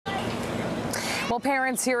Well,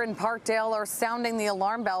 parents here in Parkdale are sounding the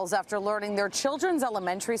alarm bells after learning their children's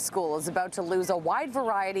elementary school is about to lose a wide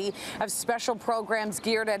variety of special programs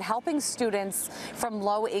geared at helping students from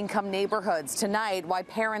low-income neighborhoods. Tonight, why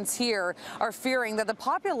parents here are fearing that the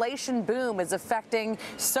population boom is affecting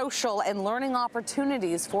social and learning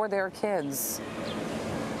opportunities for their kids.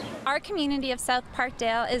 Our community of South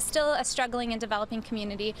Parkdale is still a struggling and developing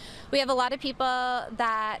community. We have a lot of people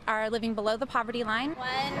that are living below the poverty line. 1,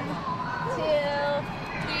 2,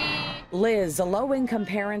 3. Liz, a low-income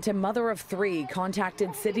parent and mother of 3,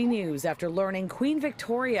 contacted City News after learning Queen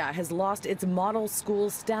Victoria has lost its model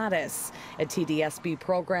school status, a TDSB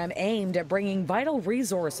program aimed at bringing vital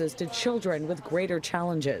resources to children with greater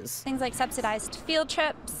challenges. Things like subsidized field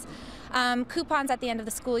trips, coupons at the end of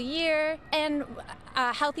the school year, and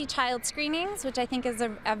healthy child screenings, which I think is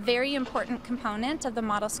a very important component of the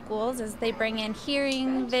model schools, as they bring in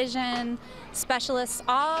hearing, vision specialists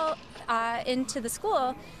all into the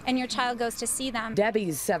school, and your child goes to see them.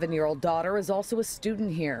 Debbie's 7-year-old daughter is also a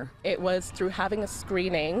student here. It was through having a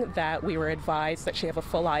screening that we were advised that she have a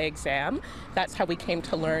full eye exam. That's how we came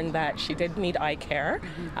to learn that she did need eye care,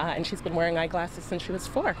 and she's been wearing eyeglasses since she was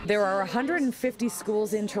 4. There are 150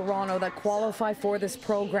 schools in Toronto that qualify for this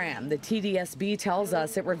program. The TDSB tells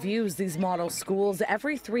us it reviews these model schools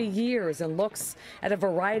every 3 years and looks at a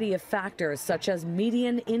variety of factors such as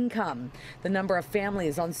median income, the number of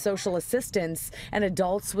families on social assistance, and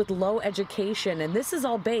adults with low education, and this is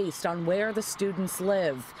all based on where the students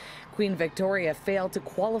live. Queen Victoria failed to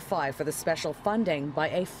qualify for the special funding by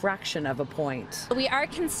a fraction of a point. We are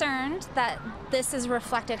concerned that this is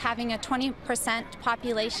reflected having a 20%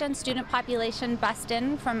 population, student population bust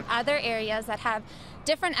in from other areas that have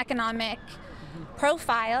different economic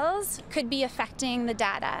profiles could be affecting the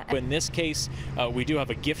data. In this case, we do have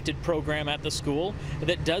a gifted program at the school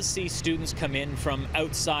that does see students come in from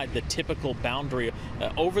outside the typical boundary.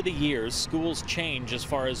 Over the years, schools change as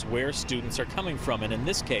far as where students are coming from, and in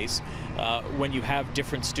this case, when you have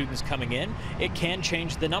different students coming in, it can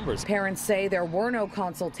change the numbers. Parents say there were no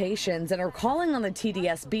consultations and are calling on the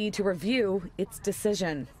TDSB to review its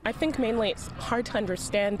decision. I think mainly it's hard to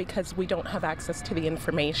understand because we don't have access to the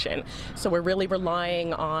information, so we're really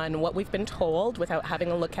relying on what we've been told without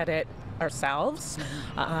having a look at it ourselves.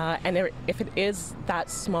 And if it is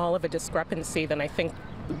that small of a discrepancy, then I think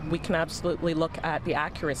we can absolutely look at the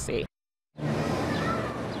accuracy.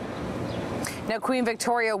 Now, Queen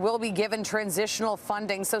Victoria will be given transitional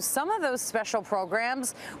funding, so some of those special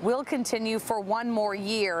programs will continue for 1 more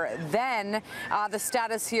year. Then the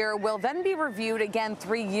status here will then be reviewed again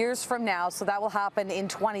 3 years from now, so that will happen in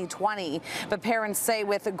 2020. But parents say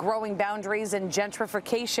with growing boundaries and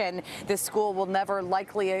gentrification, this school will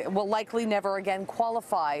likely never again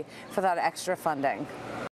qualify for that extra funding.